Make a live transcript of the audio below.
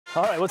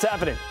All right, what's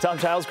happening? Tom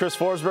Giles, Chris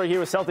Forsberg here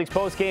with Celtics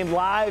postgame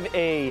live.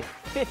 A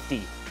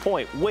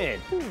 50-point win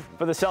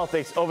for the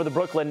Celtics over the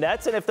Brooklyn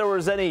Nets. And if there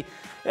was any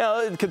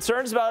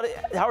concerns about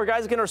how are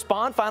guys going to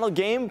respond, final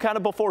game kind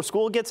of before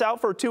school gets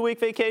out for a 2-week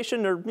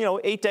vacation or,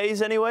 8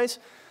 days anyways,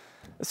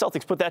 the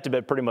Celtics put that to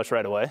bed pretty much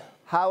right away.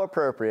 How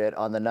appropriate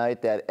on the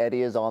night that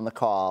Eddie is on the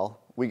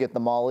call, we get the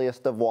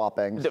molliest of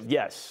whoppings.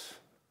 Yes.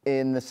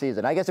 In the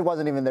season. I guess it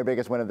wasn't even their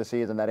biggest win of the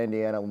season. That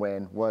Indiana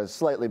win was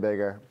slightly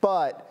bigger.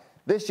 But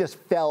this just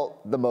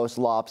felt the most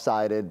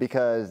lopsided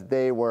because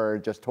they were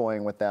just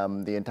toying with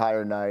them the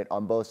entire night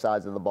on both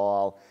sides of the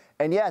ball.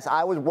 And yes,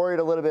 I was worried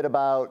a little bit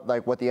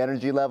about what the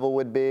energy level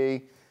would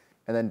be.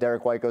 And then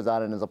Derek White goes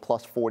on and is a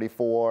plus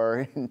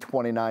 44 in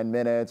 29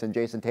 minutes. And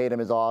Jason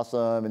Tatum is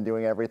awesome and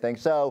doing everything.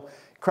 So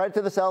credit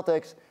to the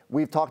Celtics.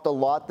 We've talked a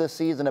lot this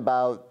season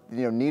about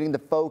needing to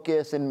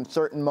focus in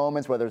certain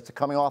moments, whether it's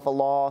coming off a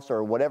loss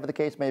or whatever the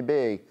case may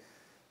be.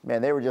 Man,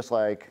 they were just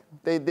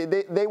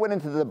they went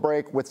into the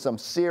break with some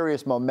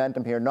serious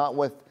momentum here, not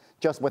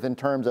just in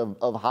terms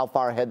of how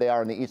far ahead they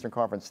are in the Eastern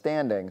Conference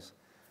standings,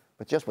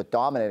 but just with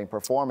dominating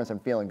performance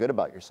and feeling good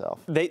about yourself.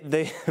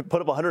 They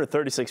put up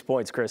 136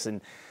 points, Chris,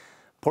 and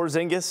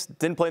Porzingis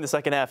didn't play in the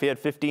second half. He had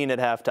 15 at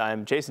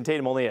halftime. Jason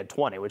Tatum only had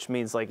 20, which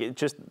means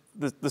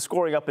the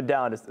scoring up and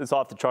down is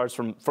off the charts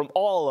from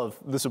all of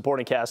the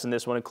supporting cast in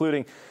this one,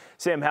 including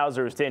Sam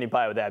Hauser, who's standing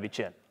by with Abby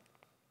Chin.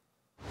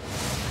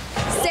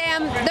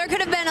 Sam, there could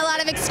have been a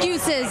lot of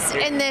excuses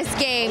in this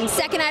game.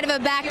 Second night of a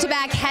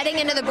back-to-back heading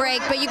into the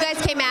break, but you guys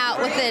came out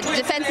with a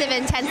defensive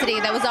intensity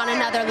that was on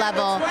another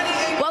level.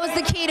 What was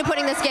the key to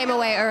putting this game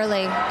away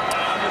early?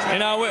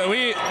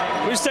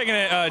 We're just taking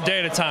it a day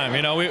at a time.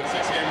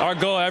 Our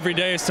goal every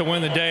day is to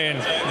win the day,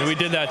 and we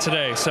did that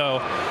today.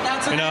 So,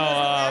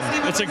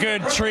 it's a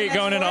good treat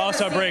going into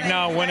All-Star break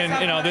now, winning,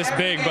 this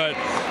big, but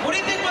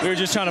we were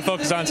just trying to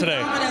focus on today.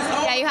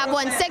 Yeah, you have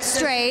won 6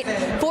 straight,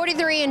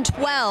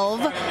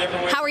 43-12.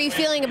 How are you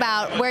feeling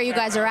about where you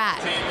guys are at?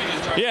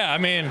 Yeah,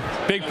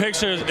 big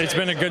picture, it's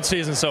been a good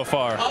season so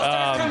far.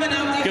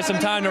 Get some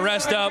time to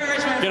rest up,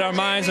 get our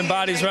minds and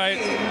bodies right,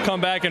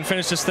 come back and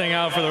finish this thing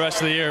out for the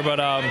rest of the year, but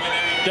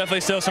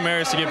definitely still some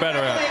areas to get better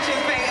at.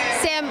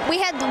 Sam, we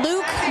had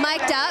Luke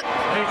mic'd up,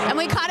 and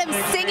we caught him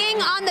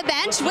singing on the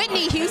bench.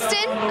 Whitney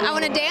Houston, I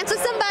want to dance with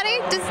somebody.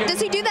 Does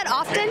he do that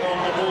often?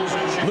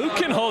 Luke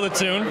can hold a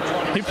tune.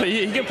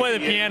 He can play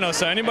the piano,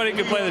 so anybody who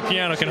can play the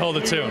piano can hold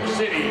a tune.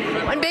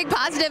 One big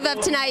positive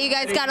of tonight, you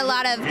guys got a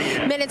lot of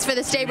minutes for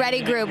the Stay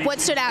Ready group. What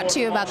stood out to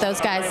you about those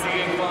guys?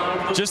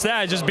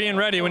 Just being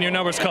ready when your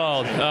number's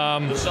called.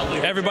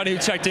 Everybody who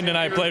checked in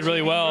tonight played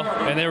really well,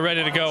 and they were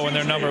ready to go when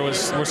their number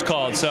was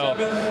called. So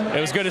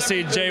it was good to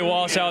see Jay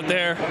Walsh out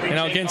there,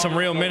 getting some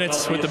real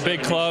minutes with the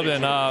big club,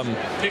 and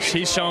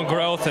he's shown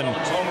growth. And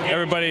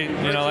everybody,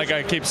 like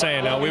I keep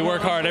saying, we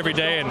work hard every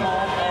day, and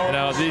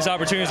these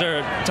opportunities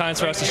are times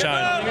for us to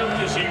shine.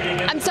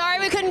 I'm sorry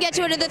we couldn't get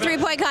you into the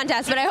three-point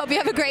contest, but I hope you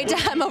have a great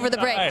time over the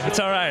break. It's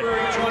all right.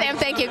 Sam,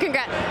 thank you.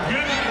 Congrats.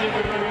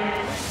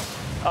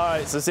 All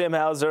right, so Sam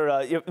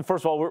Hauser,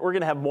 first of all, we're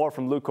going to have more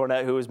from Luke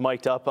Cornett, who was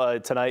mic'd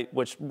up tonight,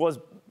 which was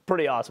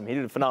pretty awesome. He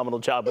did a phenomenal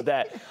job with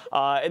that.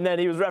 And then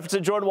he was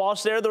referencing Jordan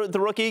Walsh there, the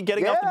rookie,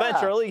 getting off the bench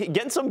early,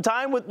 getting some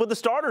time with the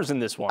starters in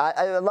this one.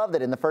 I loved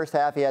it. In the first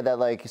half, he had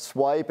that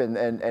swipe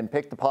and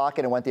picked the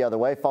pocket and went the other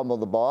way,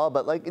 fumbled the ball.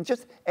 But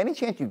just any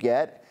chance you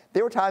get.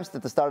 There were times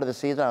at the start of the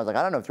season I was like,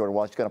 I don't know if Jordan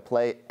Walsh is going to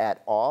play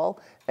at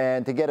all.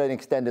 And to get an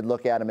extended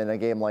look at him in a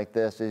game like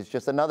this is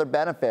just another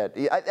benefit.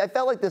 I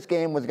felt like this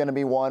game was going to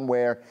be one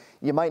where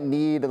you might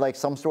need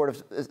some sort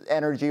of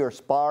energy or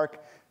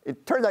spark.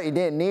 It turns out you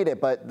didn't need it,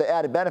 but the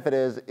added benefit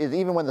is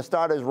even when the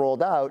starters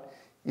rolled out,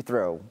 you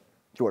throw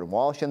Jordan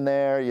Walsh in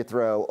there, you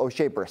throw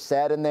O'Shea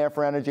Brissett in there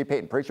for energy.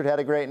 Peyton Pritchard had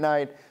a great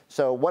night.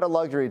 So what a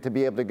luxury to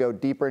be able to go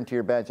deeper into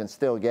your bench and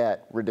still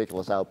get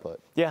ridiculous output.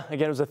 Yeah,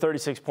 again, it was a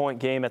 36-point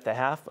game at the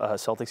half.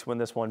 Celtics win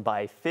this one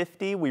by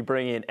 50. We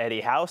bring in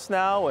Eddie House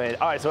now. And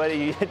all right, so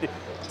Eddie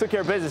took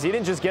care of business. He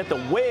didn't just get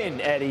the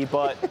win, Eddie,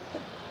 but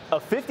a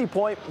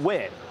 50-point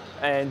win.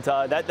 And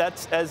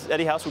that's, as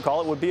Eddie House would call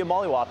it, would be a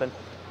mollywhopping.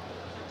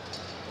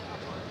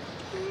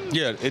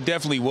 Yeah, it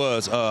definitely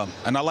was.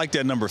 And I like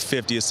that number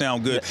 50. It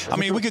sounds good.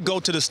 We could go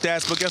to the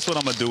stats, but guess what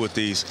I'm going to do with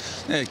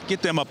these?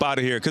 Get them up out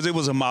of here because it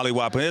was a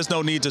mollywhopper. There's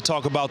no need to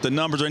talk about the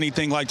numbers or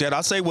anything like that.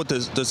 I say what the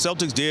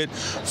Celtics did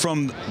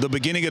from the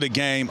beginning of the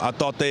game. I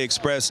thought they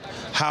expressed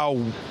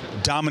how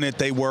dominant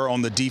they were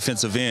on the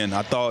defensive end.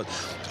 I thought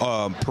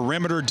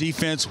perimeter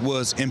defense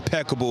was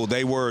impeccable.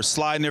 They were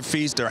sliding their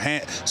feet. Their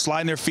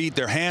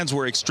hands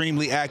were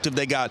extremely active.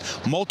 They got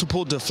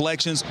multiple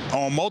deflections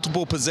on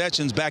multiple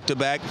possessions back to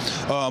back.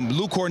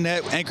 Luke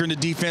Cornett anchoring the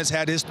defense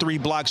had his 3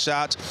 block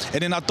shots,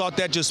 and then I thought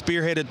that just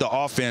spearheaded the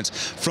offense.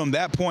 From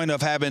that point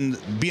of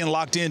being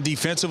locked in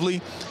defensively,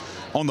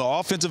 on the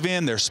offensive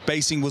end, their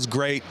spacing was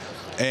great,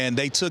 and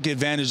they took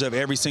advantage of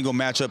every single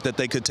matchup that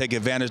they could take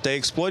advantage. They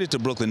exploited the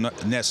Brooklyn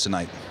Nets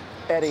tonight.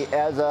 Eddie,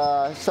 as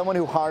someone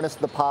who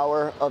harnessed the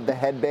power of the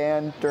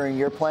headband during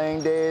your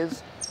playing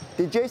days,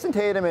 Did Jason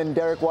Tatum and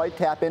Derek White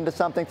tap into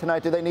something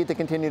tonight? Do they need to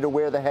continue to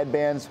wear the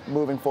headbands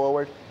moving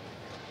forward?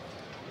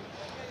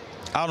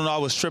 I don't know. I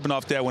was tripping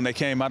off that when they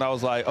came out. I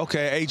was like,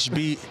 okay,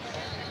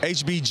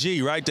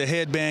 HBG, right? The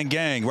headband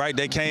gang, right?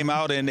 They came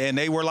out and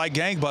they were like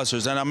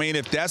gangbusters. And I mean,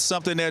 if that's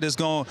something that is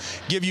going to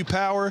give you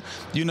power,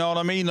 you know what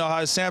I mean? You know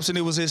how Samson,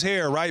 it was his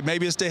hair, right?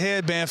 Maybe it's the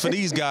headband for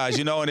these guys,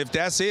 you know, and if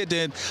that's it,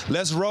 then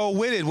let's roll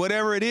with it,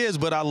 whatever it is.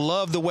 But I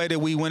love the way that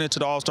we went into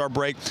the All-Star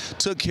break,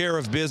 took care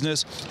of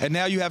business, and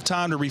now you have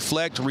time to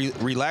reflect,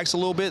 relax a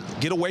little bit,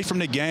 get away from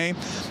the game,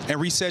 and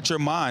reset your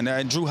mind.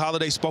 And Drew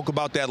Holiday spoke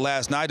about that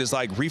last night. It's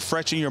like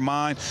refreshing your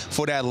mind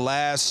for that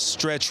last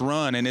stretch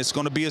run, and it's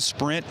going to be a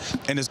sprint,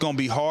 and it's going to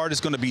be hard.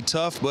 It's going to be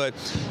tough. But,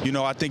 you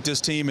know, I think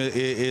this team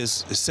is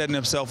setting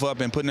themselves up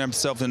and putting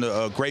themselves in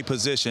a great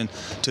position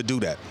to do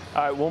that.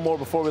 All right, one more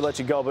before we let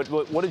you go. But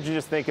what did you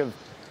just think of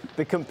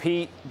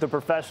the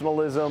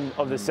professionalism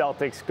of the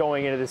Celtics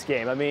going into this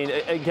game? I mean,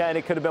 again,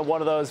 it could have been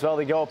one of those, well,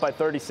 they go up by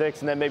 36,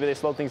 and then maybe they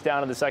slow things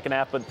down in the second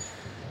half. But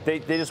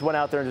they just went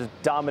out there and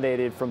just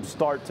dominated from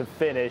start to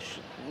finish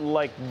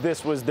like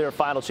this was their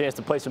final chance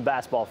to play some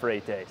basketball for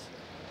 8 days.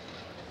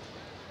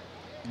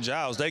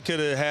 Giles, they could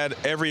have had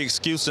every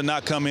excuse to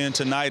not come in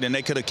tonight, and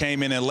they could have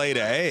came in and laid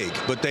an egg,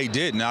 but they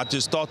didn't. I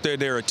just thought that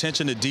their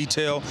attention to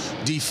detail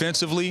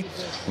defensively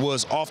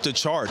was off the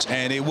charts,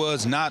 and it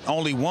was not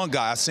only one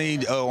guy. I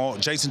seen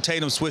Jason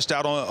Tatum switched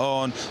out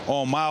on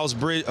Miles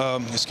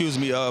on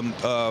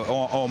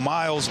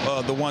Miles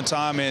the one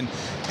time, and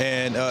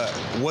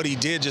what he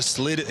did, just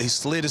slid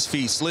his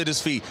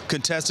feet,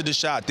 contested the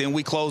shot. Then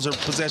we closed our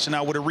possession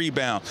out with a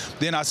rebound.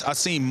 Then I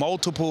seen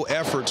multiple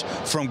efforts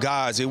from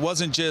guys. It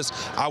wasn't just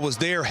I was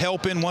there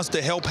helping. Once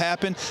the help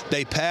happened,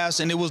 they passed,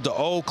 and it was the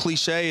old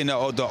cliche and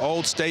the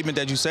old statement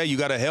that you say, you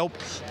got to help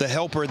the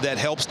helper that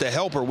helps the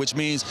helper, which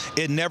means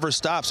it never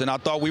stops. And I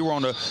thought we were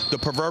on the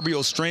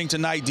proverbial string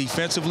tonight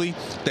defensively.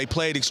 They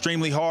played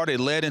extremely hard. It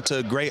led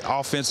into great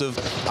offensive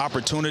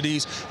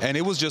opportunities, and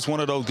it was just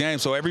one of those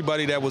games. So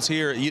everybody that was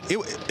here,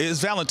 it's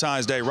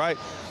Valentine's Day, right?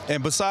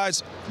 And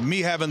besides me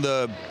having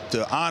the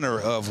honor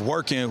of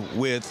working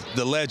with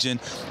the legend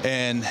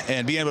and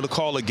being able to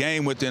call a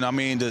game with him, I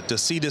mean, to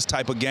see this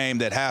type of game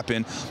that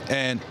happened,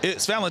 and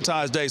it's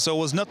Valentine's Day, so it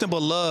was nothing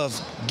but love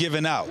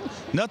given out.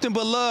 Nothing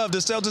but love. The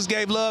Celtics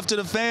gave love to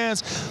the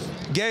fans,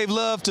 gave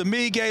love to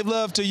me, gave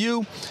love to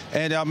you.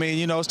 And, I mean,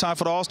 you know, it's time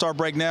for the All-Star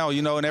break now,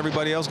 you know, and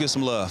everybody else gets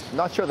some love.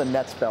 Not sure the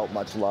Nets felt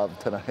much love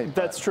tonight.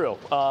 That's true.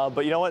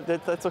 But you know what?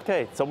 That's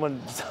okay. Someone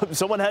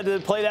had to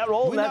play that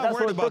role. We're not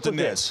worried about the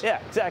Nets.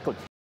 Yeah, exactly.